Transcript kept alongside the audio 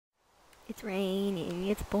It's raining,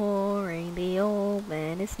 it's pouring, the old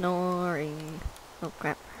man is snoring. Oh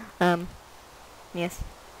crap. Yes.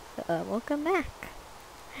 Welcome back.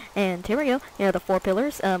 And here we go. You know, the 4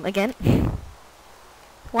 pillars. Again.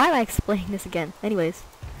 Why am I explaining this again? Anyways.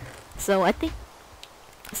 So,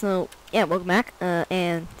 yeah, welcome back.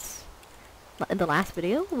 And in the last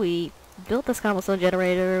video, we built this cobblestone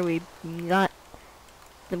generator. We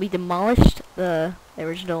demolished the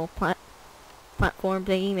original platform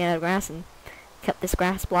thingy made out of grass and kept this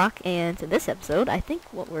grass block. And in this episode, I think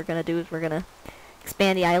what we're gonna do is we're gonna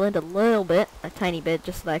expand the island a little bit, a tiny bit,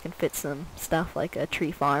 just so that I can fit some stuff like a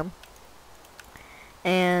tree farm.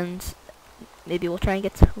 And maybe we'll try and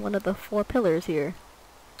get to one of the 4 pillars here.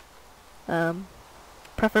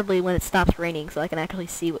 Preferably when it stops raining so I can actually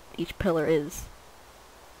see what each pillar is.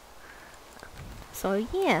 So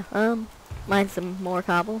yeah, mine some more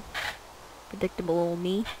cobble. Predictable old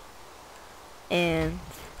me. And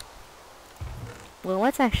well,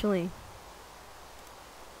 let's actually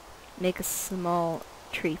make a small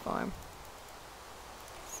tree farm.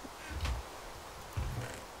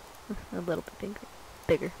 A little bit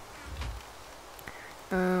bigger.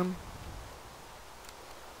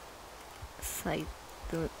 Side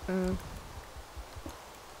 3,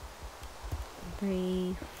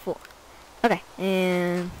 4. Okay,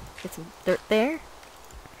 and get some dirt there.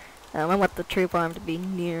 I want the tree farm to be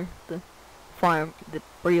near the farm, the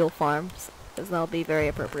real farms, because that'll be very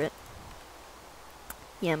appropriate.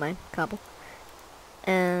 Yeah, mine, cobble.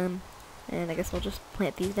 And I guess we'll just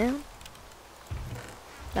plant these down.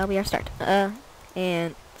 That'll be our start.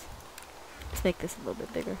 And let's make this a little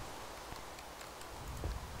bit bigger.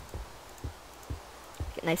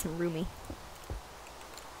 Get nice and roomy.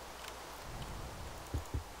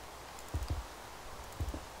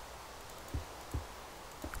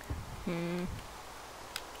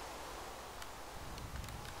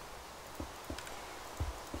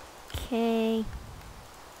 Okay.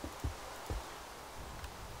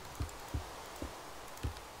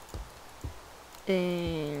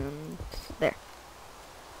 And there.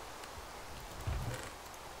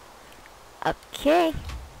 Okay.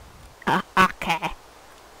 Okay.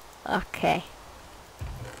 Okay.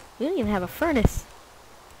 We don't even have a furnace.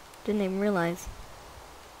 Didn't even realize.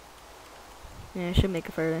 Yeah, I should make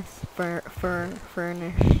a furnace. Furnace.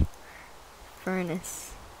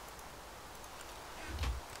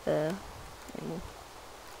 And we'll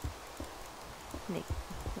make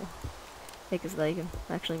it so that you can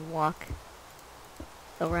actually walk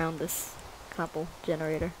around this cobble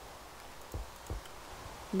generator.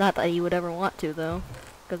 Not that you would ever want to, though,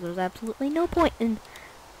 because there's absolutely no point in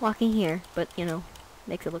walking here, but, you know,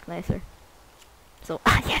 makes it look nicer. So,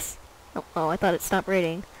 yes! Oh, I thought it stopped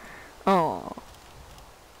raining. Oh.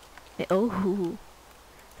 Oh.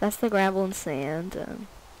 That's the gravel and sand.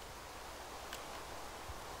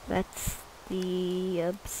 That's the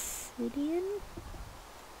obsidian?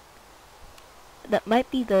 That might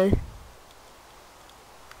be the...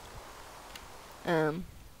 hold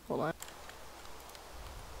on.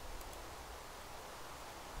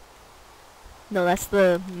 No, that's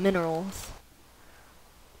the minerals.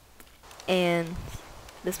 And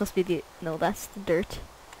this must be the... No, that's the dirt.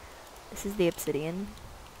 This is the obsidian.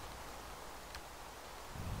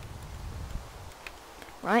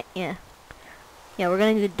 Right? Yeah. Yeah, we're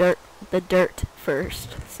gonna need the dirt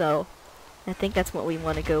first. So, I think that's what we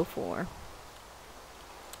want to go for.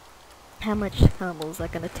 How much cobble is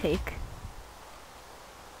that gonna take?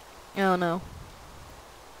 I don't know.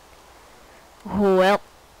 Well,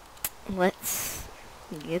 let's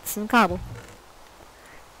get some cobble.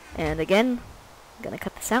 And again, I'm gonna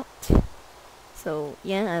cut this out. So,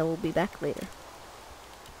 yeah, I will be back later.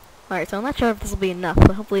 Alright, so I'm not sure if this will be enough,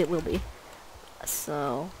 but hopefully it will be.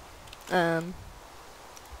 So,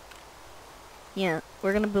 yeah,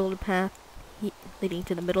 we're gonna build a path leading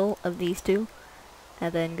to the middle of these 2,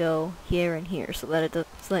 and then go here and here, so that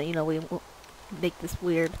you know we won't make this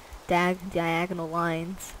weird diagonal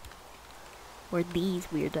lines, or these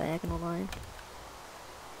weird diagonal lines.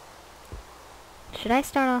 Should I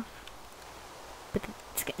start off with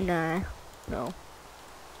nah, no. I'm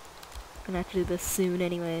gonna have to do this soon,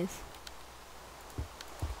 anyways.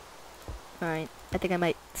 Alright, I think I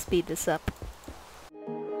might speed this up.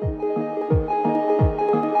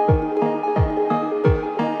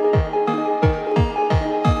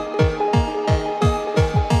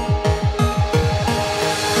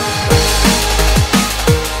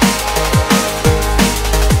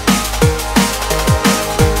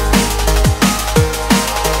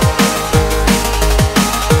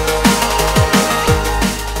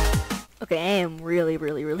 Okay, I am really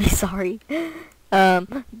sorry. Oh,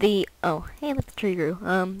 hey, look, the tree grew.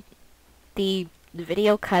 the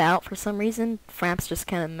video cut out for some reason. Fraps just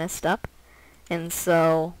kind of messed up. And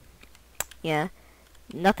so, yeah,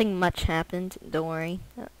 nothing much happened, don't worry.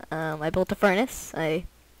 I built a furnace, I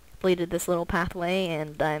completed this little pathway,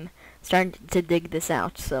 and I'm starting to dig this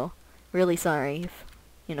out, so really sorry if,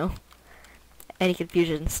 you know, any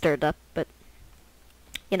confusion stirred up, but,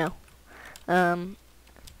 you know, I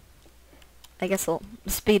guess I'll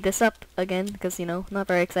speed this up again, because, you know, not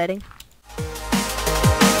very exciting.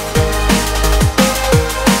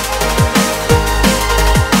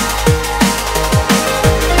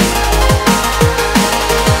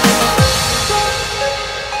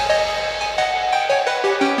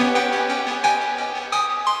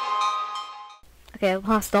 Okay, I've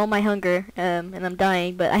lost all my hunger, and I'm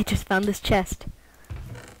dying, but I just found this chest.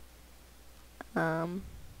 Oh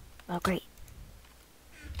great.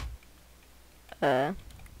 I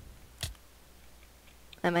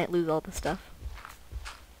might lose all the stuff.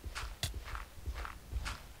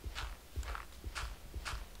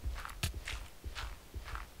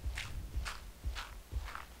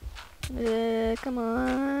 Come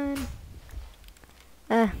on.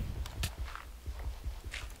 Yeah!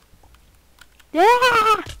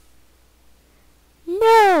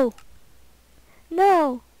 No!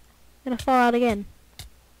 No! I'm gonna fall out again.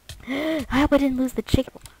 I hope I didn't lose the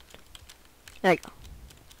chicken. There you go.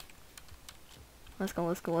 Let's go,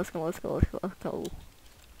 let's go, let's go, let's go, let's go, let's go.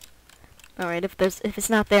 Alright, if it's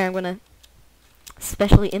not there, I'm gonna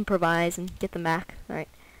specially improvise and get them back. Alright.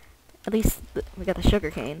 At least we got the sugar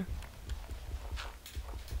cane.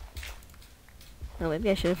 Oh, maybe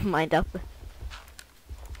I should have mined out the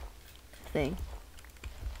thing.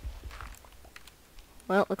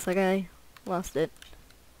 Well, looks like I lost it.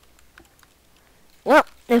 Well,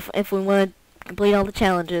 if we want to complete all the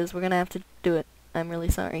challenges, we're gonna have to do it. I'm really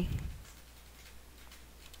sorry.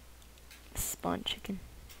 Spawn chicken.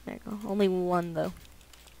 There you go. Only one though.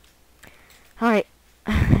 Alright.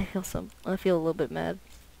 I feel a little bit mad.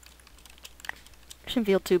 Shouldn't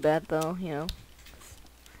feel too bad though, you know. It's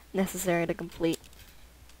necessary to complete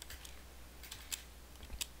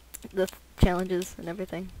the challenges and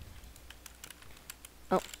everything.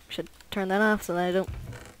 Oh, should turn that off so that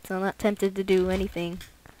so I'm not tempted to do anything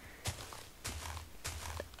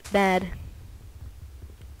bad.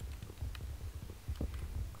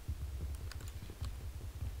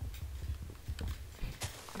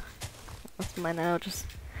 What's mine now? Just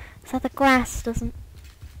so the grass doesn't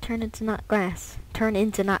turn into not grass. Turn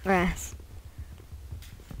into not grass.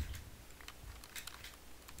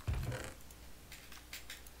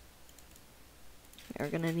 We're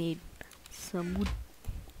gonna need some wood.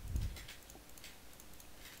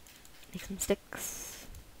 Make some sticks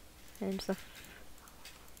and stuff.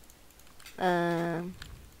 Put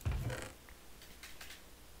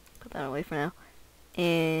that away for now.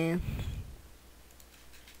 And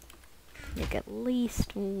make at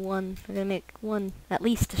least one. We're gonna make one, at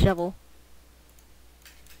least a shovel.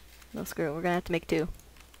 No, screw it. We're gonna have to make two.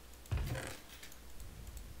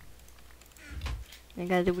 You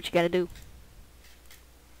gotta do what you gotta do.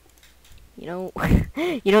 You know,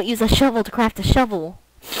 you don't use a shovel to craft a shovel.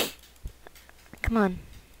 Come on.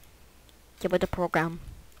 Get with the program.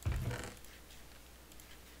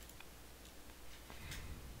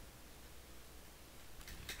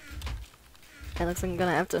 It looks like I'm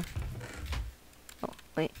gonna have to... Oh,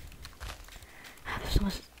 wait. There's so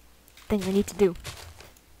much things I need to do.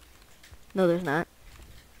 No, there's not.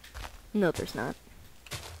 No, there's not.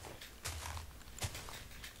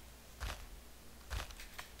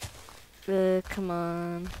 Come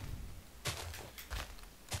on.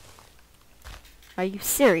 Are you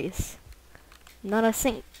serious? Not a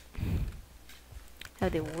sink. I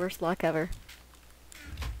have the worst luck ever.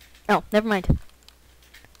 Oh, never mind.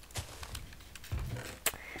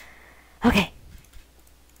 Okay.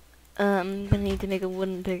 I'm gonna need to make a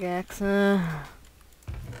wooden pickaxe.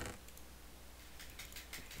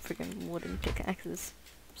 Freaking wooden pickaxes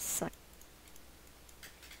suck.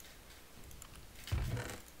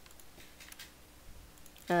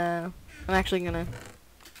 I'm actually gonna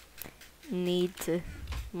need to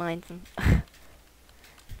mine some.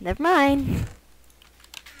 Never mind.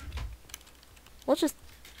 We'll just,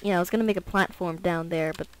 I was gonna make a platform down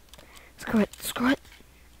there, but screw it, screw it.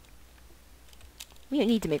 We don't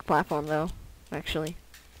need to make a platform though, actually.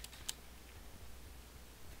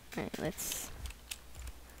 Alright, let's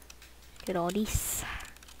get all these.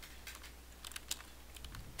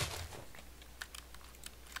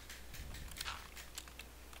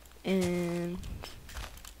 And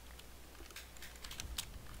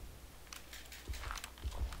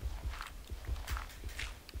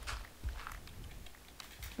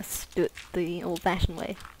let's do it the old-fashioned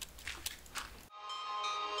way.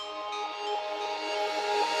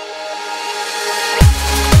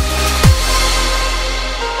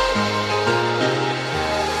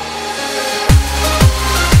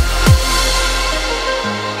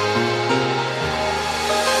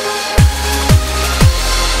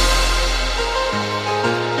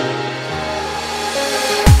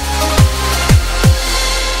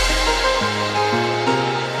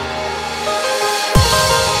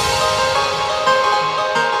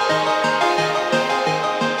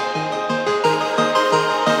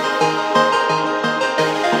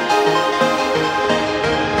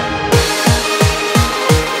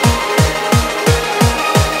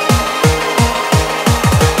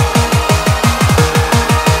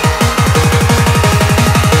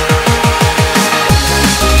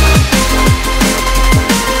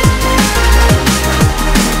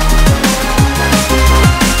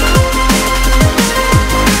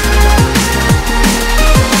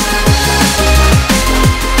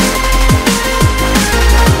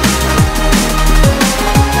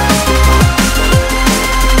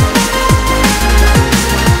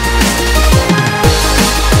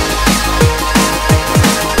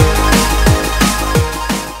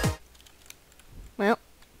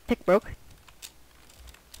 pick broke.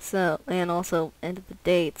 So, and also end of the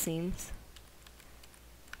day it seems.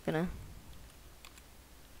 Gonna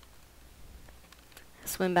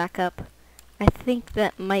swim back up. I think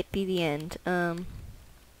that might be the end.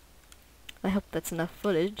 I hope that's enough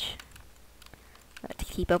footage to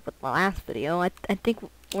keep up with the last video. I think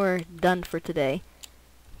we're done for today.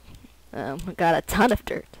 We got a ton of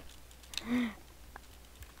dirt.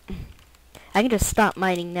 I can just stop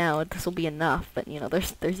mining now. This will be enough, but you know,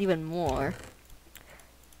 there's even more.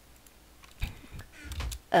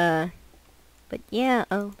 But yeah,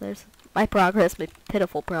 oh, there's my progress, my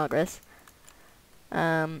pitiful progress.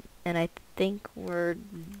 And I think we're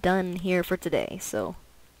done here for today, so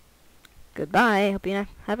goodbye. Hope you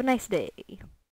have a nice day.